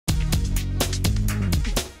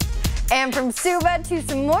And from Suba to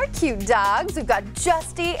some more cute dogs, we've got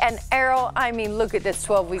Justy and Arrow. I mean, look at this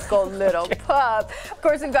 12-week-old little pup. Of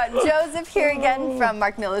course, we've got Joseph here again from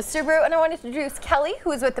Mark Miller's Subaru. And I want to introduce Kelly,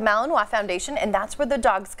 who is with the Malinois Foundation, and that's where the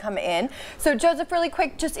dogs come in. So, Joseph, really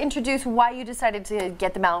quick, just introduce why you decided to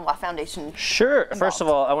get the Malinois Foundation. Sure. involved. First of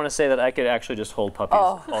all, I want to say that I could actually just hold puppies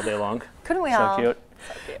all day long. Couldn't we so all? Cute.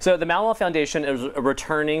 So the Malinois Foundation is a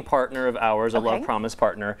returning partner of ours, a Love Promise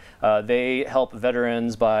partner. They help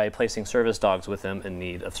veterans by placing service dogs with them in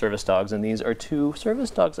need of service dogs, and these are 2 service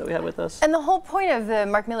dogs that we have with us. And the whole point of the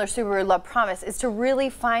Mark Miller Subaru Love Promise is to really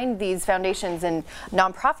find these foundations and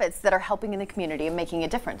nonprofits that are helping in the community and making a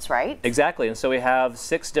difference, right? Exactly, and so we have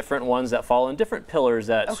 6 different ones that fall in different pillars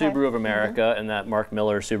that Subaru of America and that Mark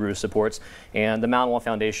Miller Subaru supports, and the Malinois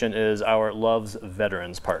Foundation is our Love's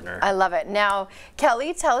Veterans partner. I love it. Now,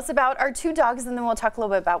 Kelly, tell us about our 2 dogs, and then we'll talk a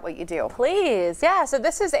little bit about what you do. Please, yeah. So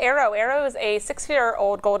this is Arrow. Arrow is a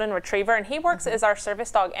 6-year-old golden retriever, and he works as our service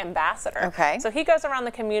dog ambassador. Okay. So he goes around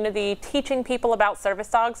the community teaching people about service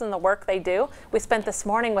dogs and the work they do. We spent this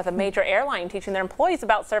morning with a major airline teaching their employees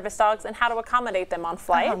about service dogs and how to accommodate them on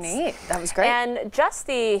flights. Oh, neat. That was great. And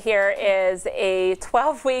Justy here is a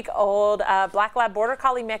 12-week-old Black Lab Border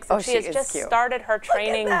Collie mix, and she has just started her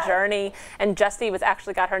training journey. And Justy was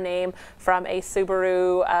actually got her name from a Subaru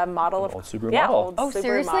model. Old Subaru model. Oh, Subaru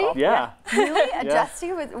seriously? model. Yeah. Really? A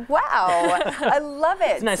Justy with, wow. I love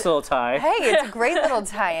it. It's a nice little tie. Hey, it's a great little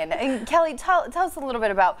tie-in. And Kelly, tell us a little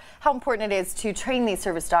bit about how important it is to train these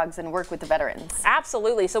service dogs and work with the veterans.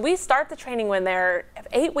 Absolutely. So we start the training when they're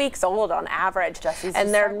 8 weeks old on average.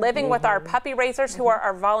 And they're living with our puppy raisers who are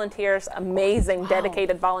our volunteers, amazing,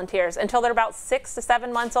 dedicated volunteers, until they're about 6 to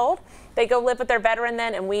 7 months old. They go live with their veteran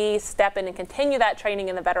then, and we step in and continue that training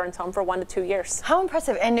in the veterans home for 1 to 2 years. How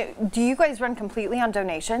impressive. And do you guys run completely on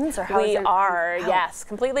donations? Or how we are, yes.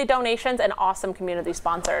 Completely donations and awesome community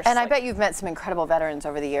sponsors. And I bet you've met some incredible veterans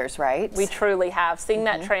over the years, right? We truly have. Seeing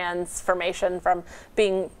that transformation from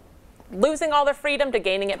losing all their freedom to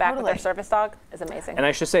gaining it back with their service dog is amazing. And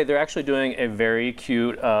I should say, they're actually doing a very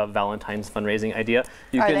cute Valentine's fundraising idea.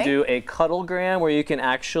 You can do a cuddlegram where you can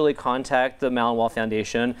actually contact the Malinois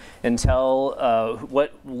Foundation and tell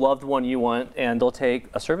what loved one you want, and they'll take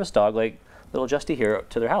a service dog like little Justy here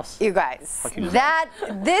to their house. You guys,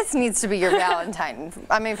 this needs to be your Valentine.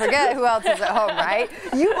 I mean, forget who else is at home, right?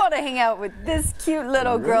 You want to hang out with this cute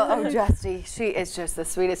little girl. Oh, Justy, she is just the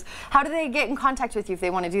sweetest. How do they get in contact with you if they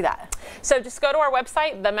want to do that? So just go to our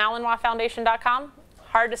website, themalinoisfoundation.com.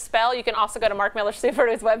 Hard to spell. You can also go to Mark Miller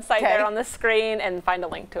Subaru's website there on the screen and find a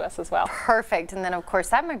link to us as well. Perfect. And then, of course,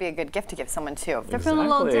 that might be a good gift to give someone too. If they're feeling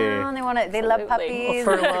a little down, they love puppies.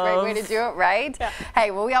 That's a great way to do it, right? Yeah.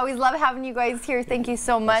 Hey, well, we always love having you guys here. Thank you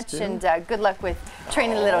so much, and good luck with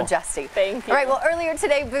training little Justy. Thank you. All right. Well, earlier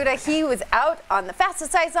today, Buddha, he was out on the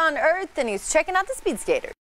fastest ice on Earth, and he's checking out the speed skaters.